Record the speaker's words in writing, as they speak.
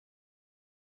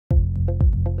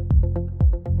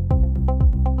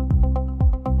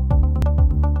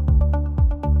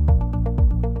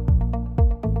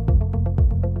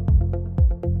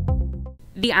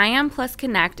The Ion Plus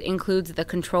Connect includes the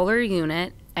controller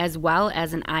unit as well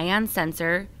as an ion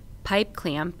sensor, pipe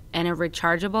clamp, and a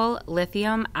rechargeable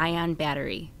lithium-ion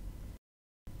battery.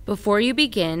 Before you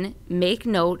begin, make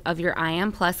note of your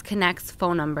Ion Plus Connect's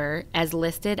phone number as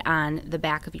listed on the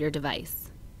back of your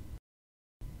device.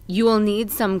 You will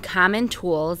need some common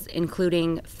tools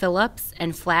including Phillips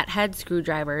and flathead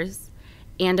screwdrivers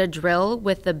and a drill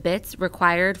with the bits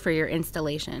required for your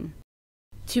installation.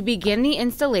 To begin the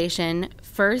installation,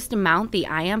 first mount the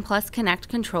Ion Plus Connect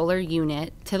controller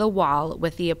unit to the wall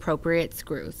with the appropriate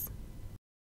screws.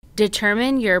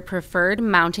 Determine your preferred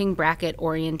mounting bracket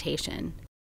orientation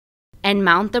and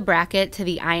mount the bracket to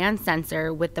the ion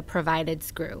sensor with the provided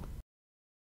screw.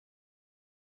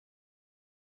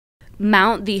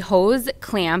 Mount the hose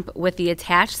clamp with the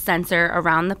attached sensor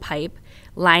around the pipe,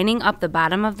 lining up the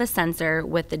bottom of the sensor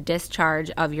with the discharge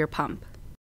of your pump.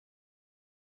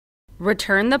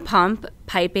 Return the pump,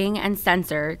 piping, and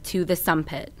sensor to the sump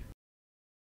pit.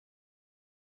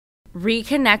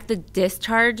 Reconnect the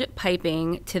discharge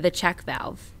piping to the check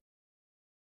valve.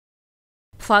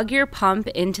 Plug your pump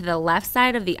into the left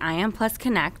side of the Ion Plus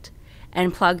Connect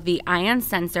and plug the ion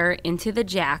sensor into the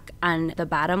jack on the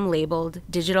bottom labeled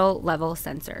digital level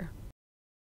sensor.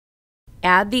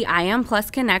 Add the Ion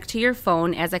Plus Connect to your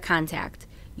phone as a contact,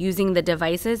 using the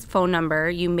device's phone number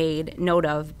you made note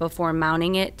of before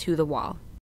mounting it to the wall.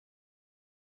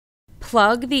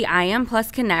 Plug the Ion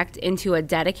Plus Connect into a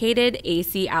dedicated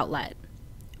AC outlet.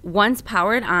 Once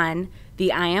powered on,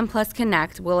 the Ion Plus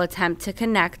Connect will attempt to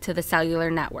connect to the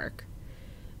cellular network.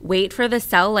 Wait for the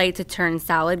cell light to turn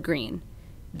solid green.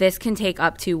 This can take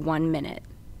up to 1 minute.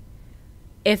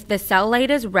 If the cell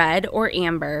light is red or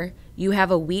amber, you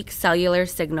have a weak cellular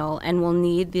signal and will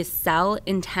need the cell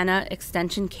antenna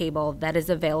extension cable that is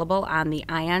available on the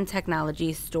Ion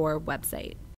Technology Store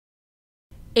website.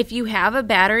 If you have a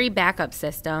battery backup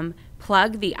system,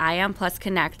 plug the Ion Plus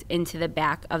Connect into the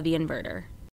back of the inverter.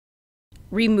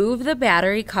 Remove the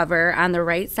battery cover on the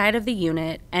right side of the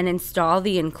unit and install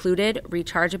the included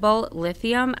rechargeable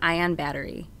lithium-ion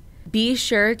battery. Be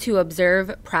sure to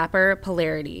observe proper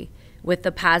polarity, with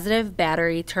the positive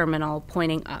battery terminal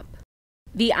pointing up.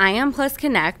 The Ion Plus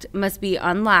Connect must be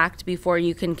unlocked before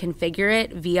you can configure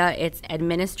it via its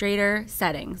administrator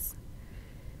settings.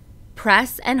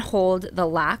 Press and hold the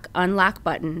lock-unlock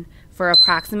button for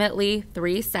approximately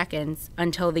 3 seconds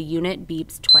until the unit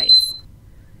beeps twice.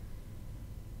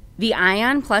 The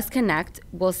Ion Plus Connect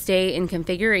will stay in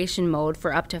configuration mode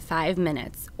for up to 5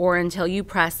 minutes or until you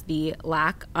press the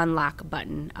lock-unlock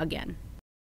button again.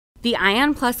 The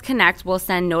Ion Plus Connect will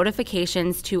send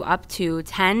notifications to up to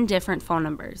 10 different phone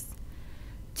numbers.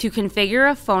 To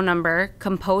configure a phone number,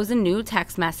 compose a new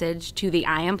text message to the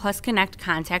Ion Plus Connect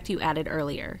contact you added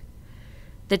earlier.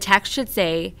 The text should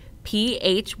say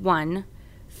PH1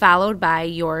 followed by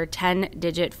your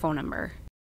 10-digit phone number.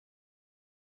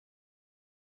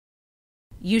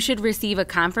 You should receive a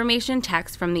confirmation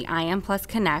text from the Ion Plus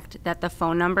Connect that the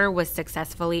phone number was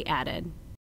successfully added.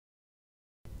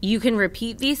 You can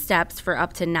repeat these steps for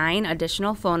up to 9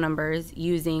 additional phone numbers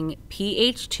using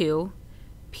PH2,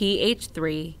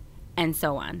 PH3, and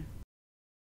so on.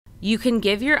 You can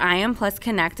give your Ion Plus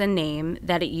Connect a name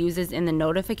that it uses in the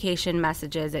notification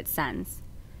messages it sends.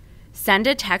 Send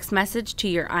a text message to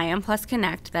your Ion Plus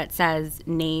Connect that says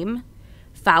name,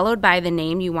 followed by the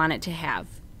name you want it to have.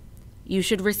 You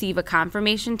should receive a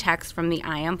confirmation text from the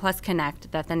Ion Plus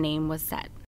Connect that the name was set.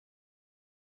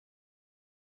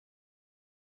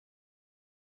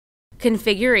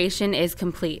 Configuration is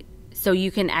complete, so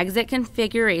you can exit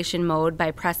configuration mode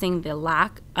by pressing the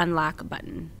lock-unlock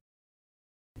button.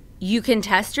 You can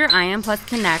test your Ion Plus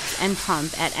Connect and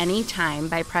pump at any time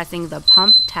by pressing the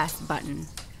Pump Test button.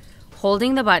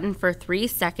 Holding the button for 3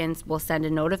 seconds will send a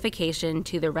notification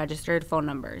to the registered phone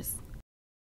numbers.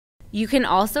 You can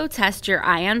also test your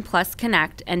Ion Plus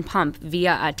Connect and pump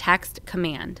via a text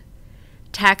command.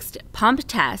 Text Pump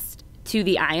Test to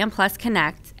the Ion Plus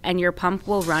Connect and your pump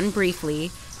will run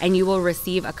briefly and you will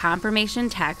receive a confirmation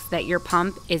text that your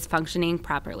pump is functioning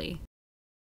properly.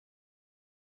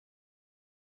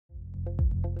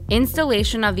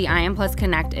 Installation of the Ion Plus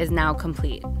Connect is now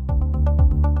complete.